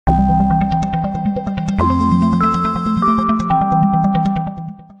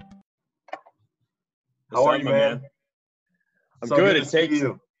How are you, man? I'm so good. To see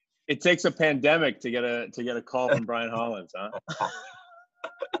you. It takes a pandemic to get a call from Brian Hollins, huh?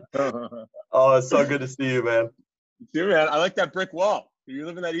 Oh, it's so good to see you, man. You man, I like that brick wall. You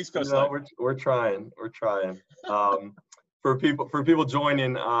live in that East Coast life. We're trying. For people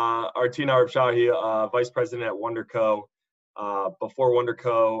joining, Arteen Arabshahi, Vice President at WndrCo. Before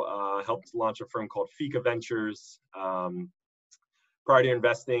WndrCo, helped launch a firm called Fika Ventures. Prior to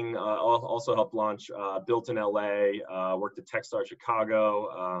investing, also helped launch Built in LA, worked at Techstar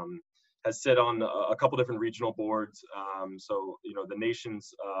Chicago, has sit on a couple different regional boards. So, the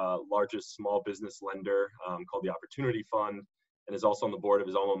nation's largest small business lender called the Opportunity Fund, and is also on the board of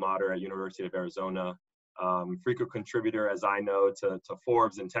his alma mater at University of Arizona. Frequent contributor, as I know, to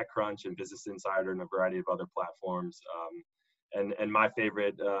Forbes and TechCrunch and Business Insider and a variety of other platforms. And my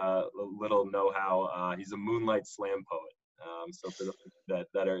favorite little know-how, he's a moonlight slam poet. So for those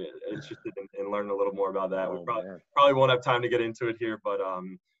that are interested in learning a little more about that, we probably won't have time to get into it here, but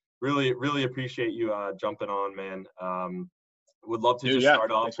really appreciate you jumping on, man. Would love to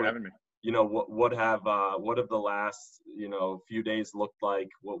start off. Thanks for having me. What have the last few days looked like?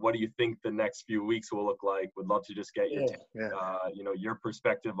 What do you think the next few weeks will look like? Would love to just get your your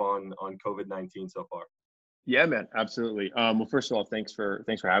perspective on COVID-19 so far. Yeah, man, absolutely. Well, first of all, thanks for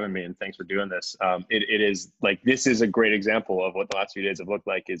having me, and thanks for doing this. It is like, this is a great example of what the last few days have looked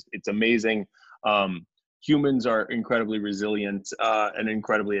like. It's amazing. Humans are incredibly resilient and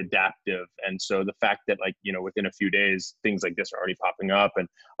incredibly adaptive, and so the fact that, like, within a few days things like this are already popping up, and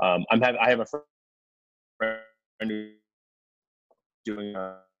I have a friend who's doing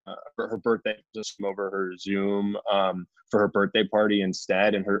for her birthday, just over her Zoom for her birthday party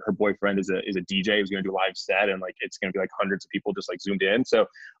instead, and her boyfriend is a DJ who's going to do a live set, and like it's going to be like hundreds of people just like zoomed in. So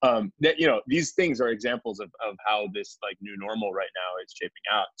these things are examples of how this like new normal right now is shaping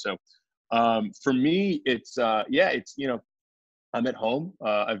out. So for me, it's I'm at home.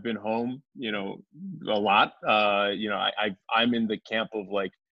 I've been home a lot. I'm in the camp of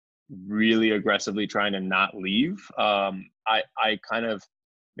like really aggressively trying to not leave. I kind of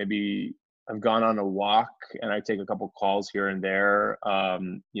maybe I've gone on a walk and I take a couple calls here and there,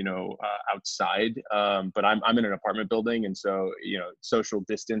 outside. But I'm in an apartment building, and so social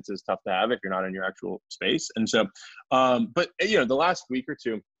distance is tough to have if you're not in your actual space. And so, but the last week or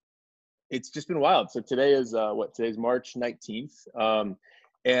two, it's just been wild. So today is today's March 19th,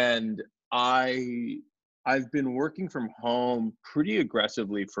 and I've been working from home pretty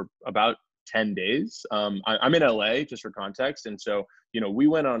aggressively for about 10 days. I'm in LA, just for context. And so, we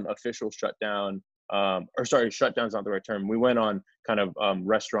went on official shutdown, shutdown's not the right term. We went on kind of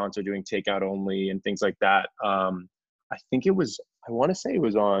restaurants are doing takeout only and things like that. I think I want to say it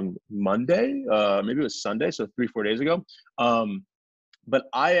was on Monday, maybe it was Sunday, so 3-4 days ago. But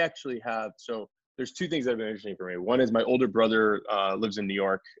I actually so there's two things that have been interesting for me. One is my older brother lives in New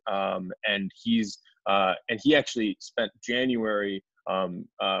York, and he actually spent January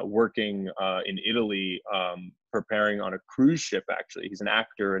working in Italy, preparing on a cruise ship. Actually, he's an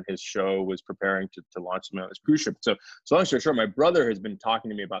actor, and his show was preparing to launch something on this cruise ship. So long story short, my brother has been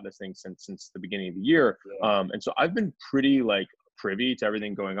talking to me about this thing since the beginning of the year, and so I've been pretty like privy to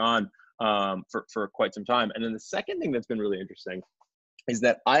everything going on for quite some time. And then the second thing that's been really interesting is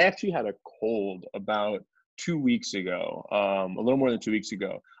that I actually had a cold about 2 weeks ago, a little more than 2 weeks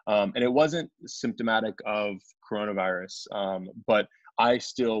ago. And it wasn't symptomatic of coronavirus, but I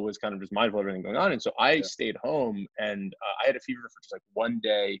still was kind of just mindful of everything going on. And so I stayed home, and I had a fever for just like one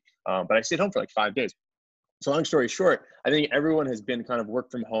day, but I stayed home for like 5 days. So long story short, I think everyone has been kind of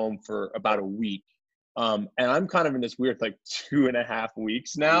work from home for about a week. And I'm kind of in this weird like 2.5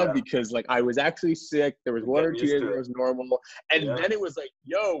 weeks now, because like I was actually sick. There was 1 or 2 days where it was normal. And then it was like,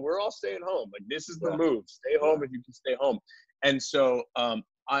 yo, we're all staying home. Like, this is the move. Stay home if you can stay home. And so I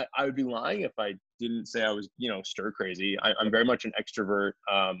would be lying if I didn't say I was, stir crazy. I'm very much an extrovert.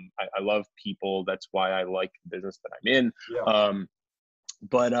 I love people. That's why I like the business that I'm in.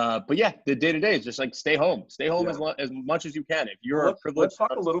 But yeah, the day to day is just like stay home as much as you can. If you're privileged. Let's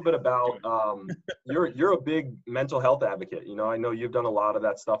talk a little bit about you're a big mental health advocate. I know you've done a lot of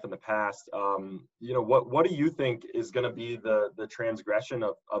that stuff in the past. What do you think is going to be the transgression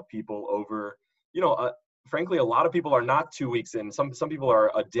of people over, frankly, a lot of people are not 2 weeks in. Some people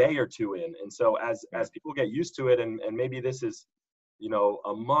are a day or two in. And so as people get used to it, and maybe this is,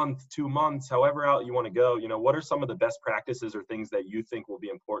 a month, 2 months, however out you want to go, what are some of the best practices or things that you think will be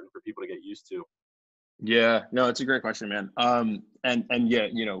important for people to get used to? Yeah, no, it's a great question, man. And yeah,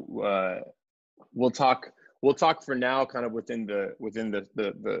 we'll talk we'll talk for now kind of within the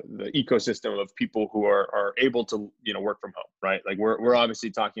ecosystem of people who are able to, you know, work from home, right? Like we're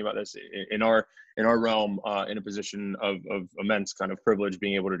obviously talking about this in our realm, in a position of immense kind of privilege,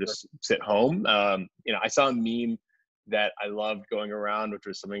 being able to just sit home. You know, I saw a meme that I loved going around, which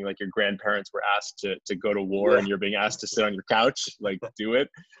was something like your grandparents were asked to go to war, and you're being asked to sit on your couch, like do it.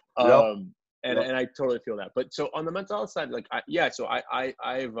 And I totally feel that. But so on the mental health side, like,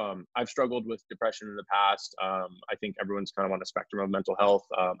 I've struggled with depression in the past. I think everyone's kind of on a spectrum of mental health.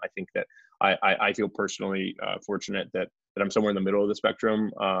 I think that I feel personally fortunate that I'm somewhere in the middle of the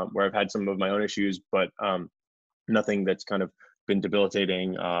spectrum, where I've had some of my own issues, but nothing that's kind of been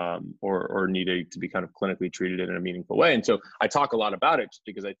debilitating, or needed to be kind of clinically treated in a meaningful way. And so I talk a lot about it just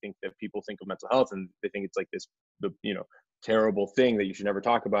because I think that people think of mental health and they think it's like you know, terrible thing that you should never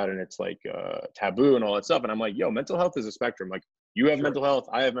talk about, and it's like taboo and all that stuff. And I'm like, yo, mental health is a spectrum. Like, you have mental health,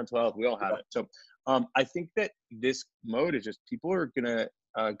 I have mental health, we all have it. So I think that this mode is just, people are gonna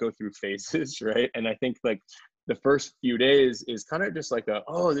go through phases, right? And I think like the first few days is kind of just like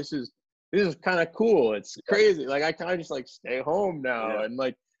oh, this is kind of cool, it's crazy, like I kind of just like stay home now. And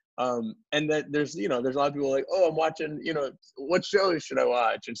like and that there's, you know, there's a lot of people like, oh, I'm watching, you know, what shows should I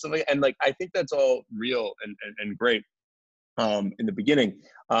watch and something. And like I think that's all real and great in the beginning,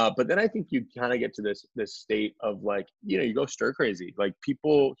 but then I think you kind of get to this state of like, you know, you go stir crazy. Like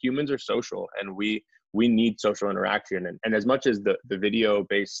humans are social, and we need social interaction, and as much as the video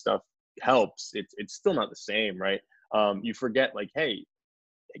based stuff helps, it's still not the same, right? You forget, like, hey,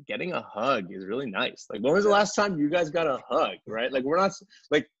 getting a hug is really nice. Like, when was the last time you guys got a hug, right? Like, we're not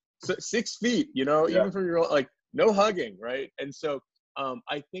like 6 feet, you know, even from your, like, no hugging, right? And so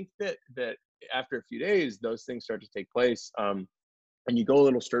I think that after a few days, those things start to take place, and you go a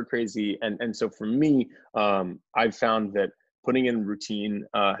little stir crazy. And so for me, I've found that putting in routine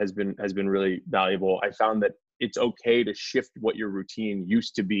has been really valuable. I found that it's okay to shift what your routine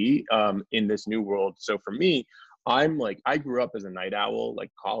used to be in this new world. So for me, I grew up as a night owl.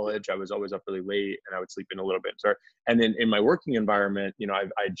 Like college, I was always up really late and I would sleep in a little bit. And then in my working environment, you know,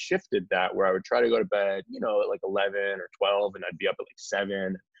 I'd shifted that, where I would try to go to bed, you know, at like 11 or 12, and I'd be up at like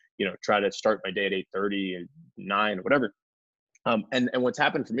 7, you know, try to start my day at 8:30 and 9 or whatever. And what's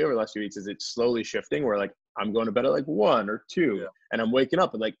happened for me over the last few weeks is it's slowly shifting, where like I'm going to bed at like 1 or 2, and I'm waking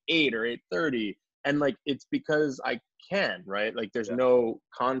up at like 8 or 8:30. And like, it's because I can, right? Like there's no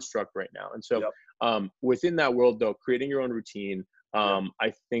construct right now. And so within that world though, creating your own routine,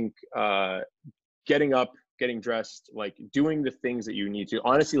 I think getting up, getting dressed, like doing the things that you need to.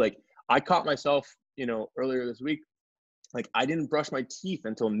 Honestly, like I caught myself, you know, earlier this week, like I didn't brush my teeth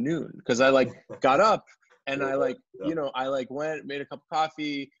until noon, because I like got up and I like, you know, I like went, made a cup of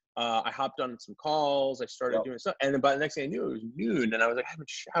coffee, I hopped on some calls, I started doing stuff, and then by the next thing I knew, it was noon, and I was like, I haven't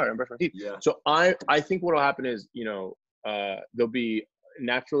showered and brushed my teeth. So I think what will happen is, you know, there'll be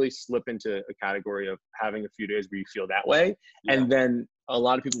naturally slip into a category of having a few days where you feel that way, and then a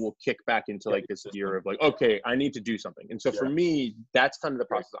lot of people will kick back into like this gear of like, okay, I need to do something. And so for me, that's kind of the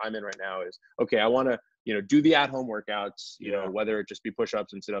process I'm in right now is, okay, I want to, you know, do the at-home workouts, you know, whether it just be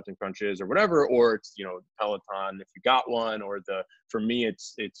push-ups and sit-ups and crunches or whatever, or it's, you know, Peloton if you got one, or for me,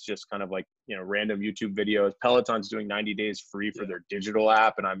 it's just kind of like, you know, random YouTube videos. Peloton's doing 90 days free for their digital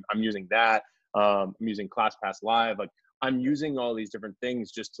app, and I'm using that. I'm using ClassPass Live. Like, I'm using all these different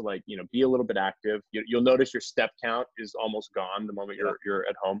things just to, like, you know, be a little bit active. You'll notice your step count is almost gone the moment you're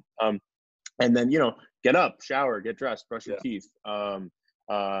at home. And then, you know, get up, shower, get dressed, brush your teeth. And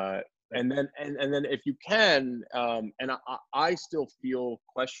then if you can, and I still feel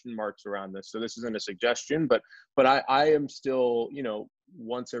question marks around this. So this isn't a suggestion, but I am still, you know,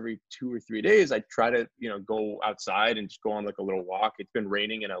 once every 2 or 3 days, I try to, you know, go outside and just go on like a little walk. It's been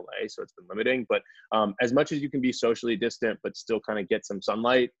raining in LA, so it's been limiting, but as much as you can be socially distant, but still kind of get some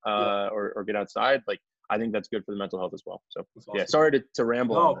sunlight or get outside, like, I think that's good for the mental health as well. So awesome. Yeah, sorry to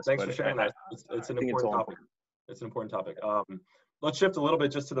ramble on this. Thanks for sharing that. It's an important topic. It's an important topic. Let's shift a little bit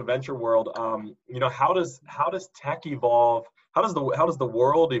just to the venture world. You know, how does tech evolve? How does the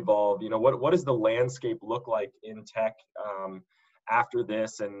world evolve? You know, what does the landscape look like in tech after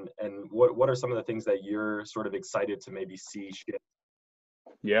this, and what are some of the things that you're sort of excited to maybe see shift?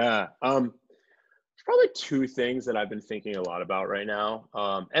 Yeah, there's probably 2 things that I've been thinking a lot about right now,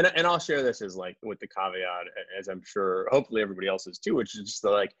 and I'll share this as like with the caveat, as I'm sure hopefully everybody else is too, which is just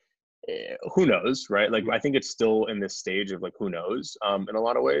like, who knows, right? Like, I think it's still in this stage of like, who knows, in a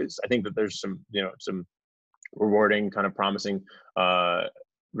lot of ways. I think that there's some, you know, some rewarding, kind of promising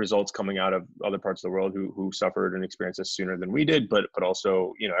results coming out of other parts of the world who suffered and experienced this sooner than we did, but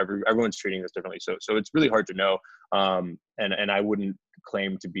also, you know, everyone's treating this differently. So it's really hard to know. And I wouldn't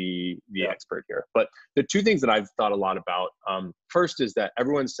claim to be the expert here. But the two things that I've thought a lot about, first is that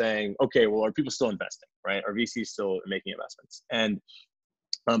everyone's saying, okay, well, are people still investing, right? Are VCs still making investments? And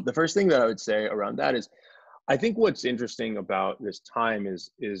the first thing that I would say around that is, I think what's interesting about this time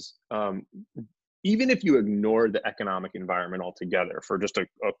is even if you ignore the economic environment altogether for just a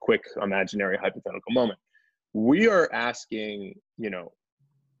quick imaginary hypothetical moment, we are asking,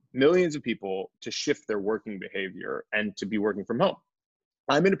 millions of people to shift their working behavior and to be working from home.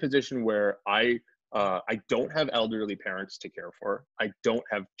 I'm in a position where I don't have elderly parents to care for. I don't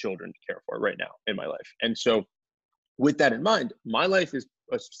have children to care for right now in my life. And so with that in mind, my life is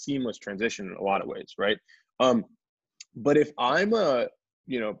a seamless transition in a lot of ways, right? But if I'm a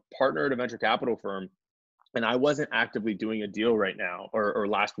partner at a venture capital firm and I wasn't actively doing a deal right now or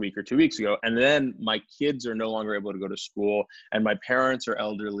last week or 2 weeks ago, and then my kids are no longer able to go to school and my parents are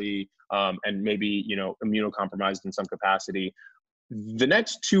elderly and maybe immunocompromised in some capacity, the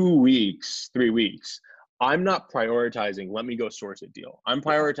next 2 weeks, 3 weeks, I'm not prioritizing, let me go source a deal. I'm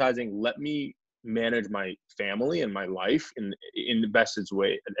prioritizing, let me manage my family and my life in the best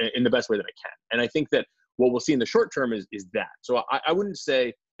way that I can. And I think that what we'll see in the short term is that. So I wouldn't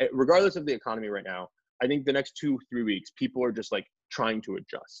say, regardless of the economy right now, I think the next 2-3 weeks, people are just like trying to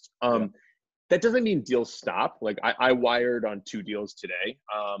adjust. That doesn't mean deals stop. Like I wired on 2 deals today,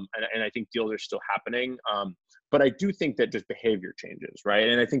 and I think deals are still happening. But I do think that just behavior changes, right?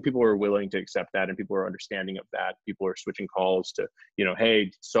 And I think people are willing to accept that, and people are understanding of that. People are switching calls to,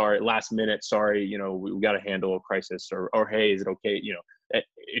 hey, sorry, last minute, sorry, we got to handle a crisis, or hey, is it okay?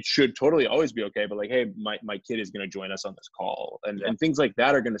 It should totally always be okay, but like, hey, my kid is going to join us on this call, and things like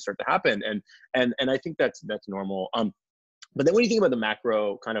that are going to start to happen, and I think that's normal. But then when you think about the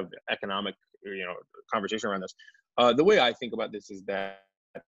macro kind of economic, conversation around this, the way I think about this is that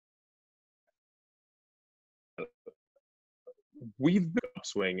we've been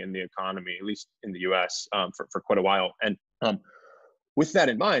upswing in the economy, at least in the US, for quite a while. And with that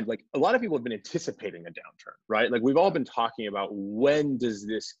in mind, like a lot of people have been anticipating a downturn, right? Like we've all been talking about, when does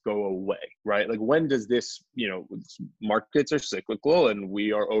this go away, right? Like when does this, markets are cyclical and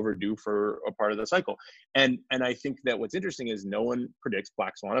we are overdue for a part of the cycle. And I think that what's interesting is no one predicts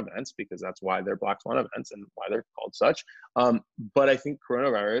black swan events, because that's why they're black swan events and why they're called such. But I think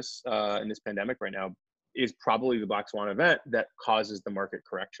coronavirus and this pandemic right now is probably the black swan event that causes the market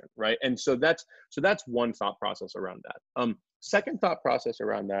correction, right? And so that's one thought process around that. Second thought process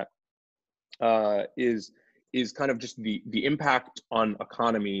around that is kind of just the impact on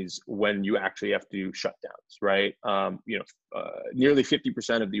economies when you actually have to do shutdowns, right? Nearly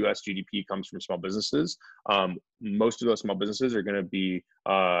 50% of the U.S. GDP comes from small businesses. Most of those small businesses are going to be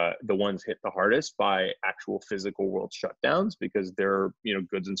the ones hit the hardest by actual physical world shutdowns, because their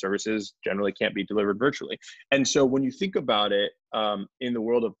goods and services generally can't be delivered virtually. And so when you think about it, in the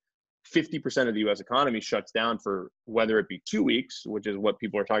world of 50% of the U.S. economy shuts down for whether it be 2 weeks, which is what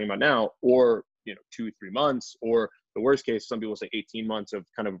people are talking about now, or 2-3 months, or the worst case, some people say 18 months of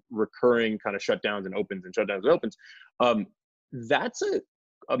kind of recurring kind of shutdowns and opens and shutdowns and opens. That's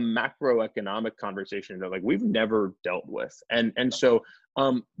a macroeconomic conversation that like we've never dealt with. And so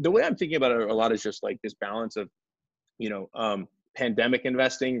the way I'm thinking about it a lot is just like this balance of, pandemic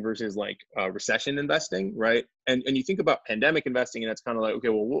investing versus like recession investing, right? And you think about pandemic investing, and it's kind of like, okay,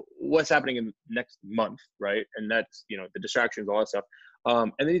 well, what's happening in the next month, right? And that's, the distractions, all that stuff.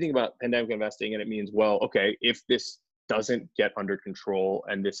 And then you think about pandemic investing, and it means, well, okay, if this doesn't get under control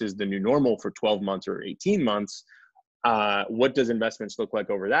and this is the new normal for 12 months or 18 months, what does investments look like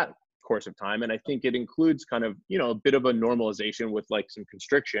over that course of time? And I think it includes kind of, a bit of a normalization with like some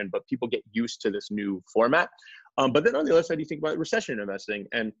constriction, but people get used to this new format. But then on the other side, you think about recession investing.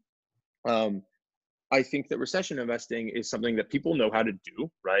 And I think that recession investing is something that people know how to do,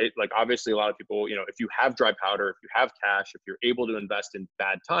 right? Like obviously a lot of people, if you have dry powder, if you have cash, if you're able to invest in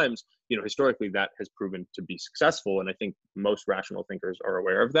bad times, historically that has proven to be successful. And I think most rational thinkers are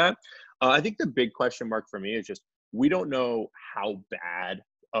aware of that. I think the big question mark for me is just, we don't know how bad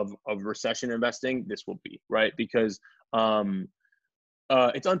of recession investing this will be, right? Because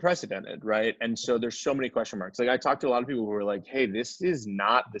it's unprecedented, right? And so there's so many question marks. Like I talked to a lot of people who were like, hey, this is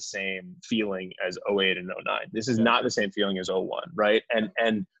not the same feeling as 08 and 09. This is not the same feeling as 01, right?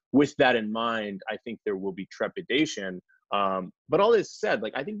 And with that in mind, I think there will be trepidation. But all this said,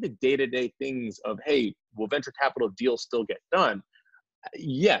 like I think the day-to-day things of, hey, will venture capital deals still get done?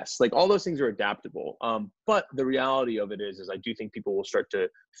 Yes, like all those things are adaptable. But the reality of it is I do think people will start to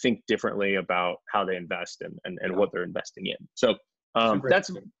think differently about how they invest and what they're investing in. So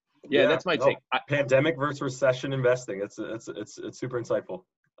that's my take. Pandemic versus recession investing. It's super insightful.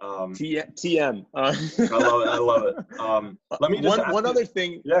 TM. I love it. I love it. Let me just ask one other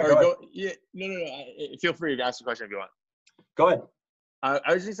thing. Yeah, go ahead. No. Feel free to ask the question if you want. Go ahead.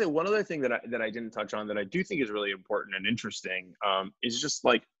 I was going to say one other thing that I didn't touch on that I do think is really important and interesting is just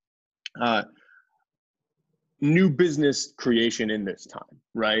like new business creation in this time,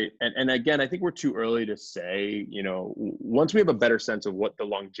 right? And again, I think we're too early to say, you know, once we have a better sense of what the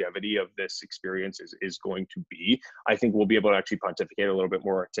longevity of this experience is going to be, I think we'll be able to actually pontificate a little bit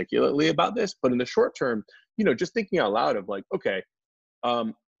more articulately about this. But in the short term, you know, just thinking out loud of like, okay,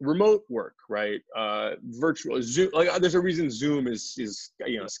 remote work, right? Virtual Zoom, like there's a reason Zoom is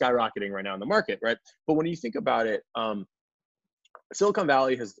you know, skyrocketing right now in the market, right? But when you think about it, Silicon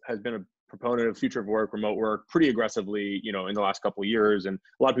Valley has been a proponent of future of work, remote work pretty aggressively, you know, in the last couple of years. And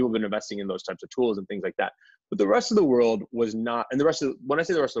a lot of people have been investing in those types of tools and things like that. But the rest of the world was not, and when I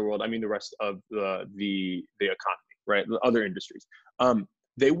say the rest of the world, I mean the rest of the economy, right? The other industries.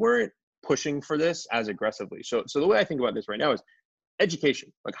 They weren't pushing for this as aggressively. So the way I think about this right now is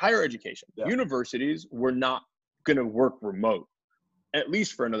education, like higher education. Yeah. Universities were not going to work remote, at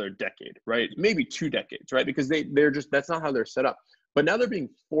least for another decade, right? Maybe 2 decades, right? Because they're just, that's not how they're set up. But now they're being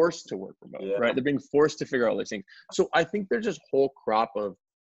forced to work remote, yeah. Right? They're being forced to figure out all these things. So I think there's this whole crop of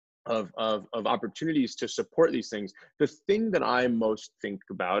opportunities to support these things. The thing that I most think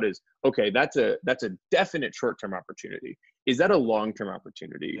about is, okay, that's a definite short-term opportunity. Is that a long-term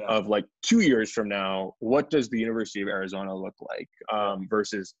opportunity of like 2 years from now? What does the University of Arizona look like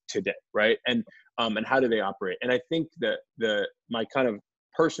versus today, right? And how do they operate? And I think that my kind of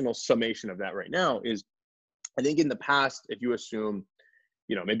personal summation of that right now is, I think in the past, if you assume,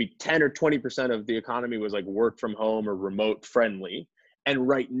 you know, maybe 10 or 20% of the economy was like work from home or remote friendly. And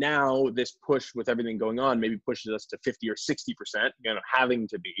right now, this push with everything going on maybe pushes us to 50 or 60%, you know, having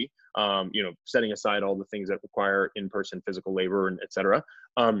to be, you know, setting aside all the things that require in-person physical labor and et cetera.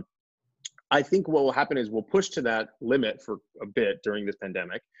 I think what will happen is we'll push to that limit for a bit during this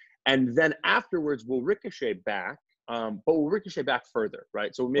pandemic. And then afterwards, we'll ricochet back. But we'll ricochet back further,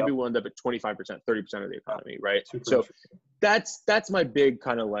 right? So maybe we'll end up at 25%, 30% of the economy, right? So that's my big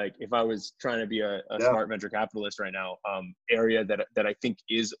kind of like, if I was trying to be a smart venture capitalist right now, area that I think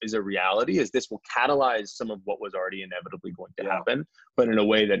is a reality, is this will catalyze some of what was already inevitably going to happen, but in a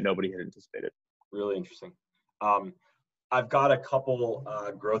way that nobody had anticipated. Really interesting. I've got a couple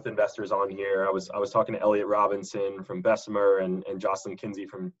growth investors on here. I was talking to Elliot Robinson from Bessemer and Jocelyn Kinsey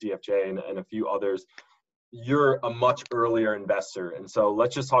from DFJ and a few others. You're a much earlier investor. And so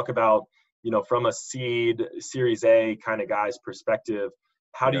let's just talk about, you know, from a seed, Series A kind of guy's perspective,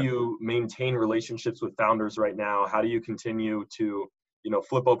 how do you maintain relationships with founders right now? How do you continue to, you know,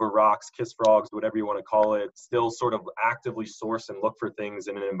 flip over rocks, kiss frogs, whatever you want to call it, still sort of actively source and look for things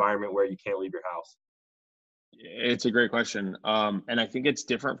in an environment where you can't leave your house? It's a great question. And I think it's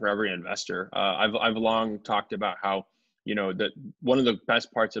different for every investor. I've long talked about how, you know, that one of the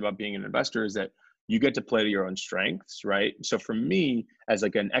best parts about being an investor is that you get to play to your own strengths, right? So for me, as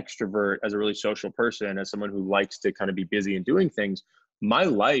like an extrovert, as a really social person, as someone who likes to kind of be busy and doing things, my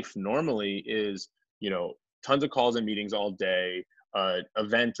life normally is, you know, tons of calls and meetings all day,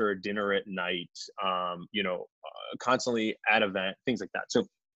 event or a dinner at night, you know, constantly at event, things like that. So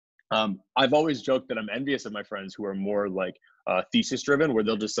I've always joked that I'm envious of my friends who are more like thesis driven, where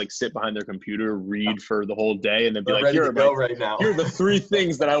they'll just like sit behind their computer, read for the whole day, and then be like, here are the 3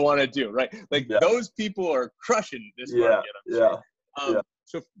 things that I want to do, right? Like those people are crushing this market.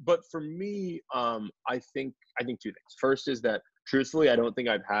 So, but for me, I think 2 things. First is that truthfully, I don't think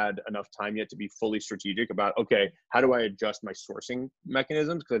I've had enough time yet to be fully strategic about, okay, how do I adjust my sourcing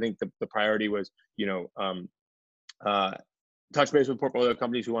mechanisms? Because I think the priority was, you know, touch base with portfolio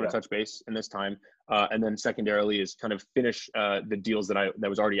companies who want to touch base in this time. And then secondarily is kind of finish the deals that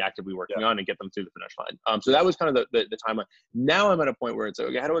was already actively working on and get them through the finish line. So that was kind of the timeline. Now I'm at a point where it's like,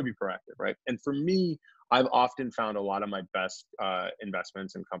 okay, how do I be proactive, right? And for me, I've often found a lot of my best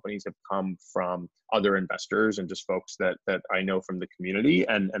investments and companies have come from other investors and just folks that I know from the community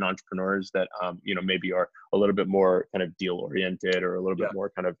and entrepreneurs that, you know, maybe are a little bit more kind of deal oriented or a little bit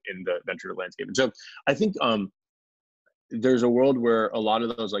more kind of in the venture landscape. And so I think, there's a world where a lot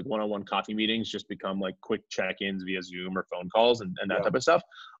of those like one-on-one coffee meetings just become like quick check-ins via Zoom or phone calls and that type of stuff.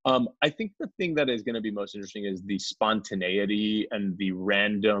 I think the thing that is going to be most interesting is the spontaneity and the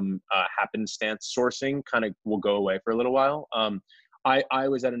random happenstance sourcing kind of will go away for a little while. I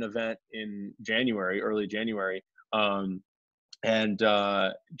was at an event in early January, and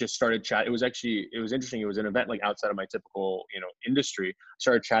just started chat. It was interesting. It was an event like outside of my typical, you know, industry. I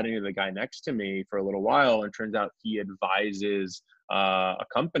started chatting to the guy next to me for a little while, and turns out he advises a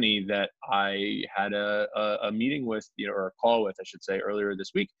company that I had a meeting with, or a call with, I should say, earlier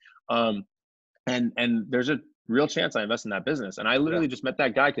this week. And there's a real chance I invest in that business. And I literally just met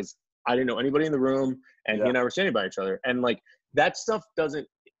that guy because I didn't know anybody in the room, and he and I were standing by each other. And like, that stuff doesn't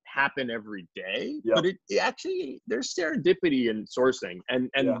happen every day, but it actually, there's serendipity in sourcing, and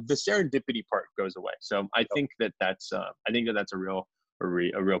the serendipity part goes away. So I think that's a real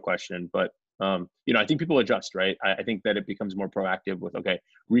question. But I think people adjust, right? I think that it becomes more proactive with,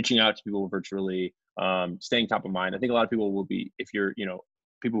 reaching out to people virtually, staying top of mind. I think a lot of people will be, if you're,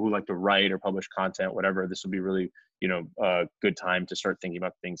 people who like to write or publish content, whatever, this will be really, a good time to start thinking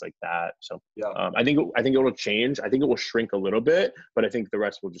about things like that. So I think it will change. I think it will shrink a little bit, but I think the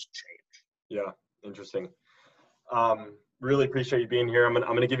rest will just change. Yeah. Interesting. Really appreciate you being here. I'm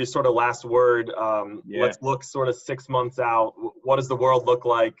gonna give you sort of last word. Let's look sort of 6 months out. What does the world look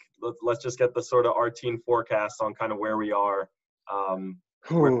like? Let's just get the sort of Arteen forecast on kind of where we are.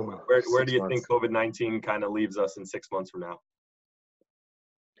 Where do you think COVID-19 kind of leaves us in 6 months from now?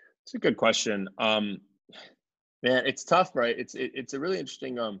 It's a good question. Man, it's tough, right? It's a really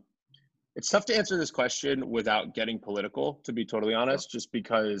interesting, it's tough to answer this question without getting political, to be totally honest, just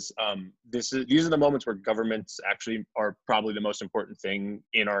because these are the moments where governments actually are probably the most important thing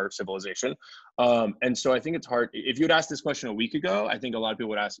in our civilization. And so I think it's hard. If you had asked this question a week ago, I think a lot of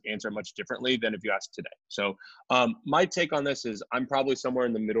people would answer much differently than if you asked today. So my take on this is I'm probably somewhere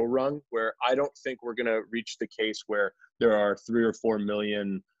in the middle rung, where I don't think we're going to reach the case where there are 3 or 4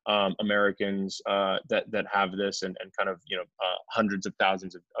 million Americans that have this, and kind of hundreds of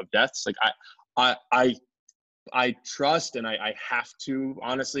thousands of deaths. Like I trust, and I have to,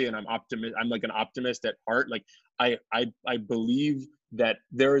 honestly, and I'm like an optimist at heart. Like I believe that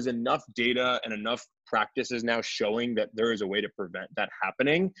there is enough data and enough practices now showing that there is a way to prevent that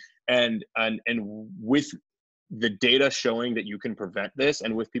happening, and with the data showing that you can prevent this,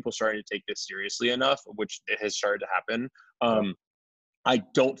 and with people starting to take this seriously enough, which it has started to happen, I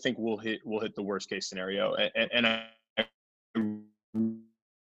don't think we'll hit the worst case scenario, and I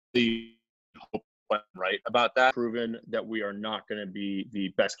really hope I'm right about that. Proven that we are not going to be the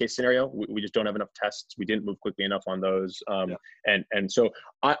best case scenario. We just don't have enough tests. We didn't move quickly enough on those, and so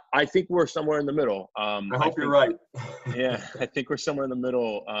I think we're somewhere in the middle. I hope you're right. Yeah, I think we're somewhere in the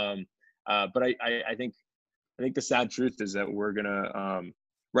middle. But I think the sad truth is that we're gonna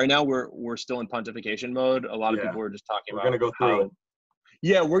right now we're still in pontification mode. A lot of people are just talking about we're gonna go through it.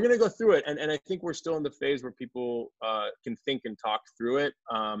 Yeah, we're going to go through it. And I think we're still in the phase where people can think and talk through it,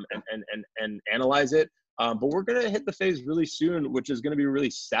 and analyze it. But we're going to hit the phase really soon, which is going to be really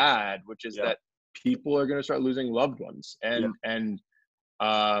sad, which is that people are going to start losing loved ones. And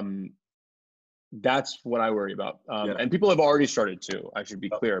that's what I worry about. And people have already started to, I should be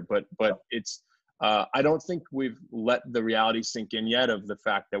clear, but it's, I don't think we've let the reality sink in yet of the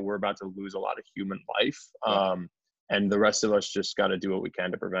fact that we're about to lose a lot of human life. And the rest of us just got to do what we can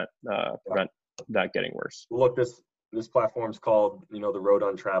to prevent that getting worse. Look, this platform's called, the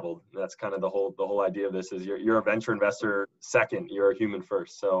RoadUntraveled. That's kind of the whole idea of this is you're a venture investor second, you're a human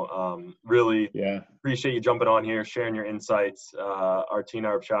first. So really appreciate you jumping on here, sharing your insights. Arteen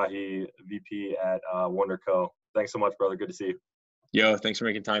Arabshahi, VP at WndrCo. Thanks so much, brother. Good to see you. Yo, thanks for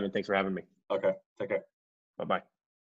making time, and thanks for having me. Okay, take care. Bye-bye.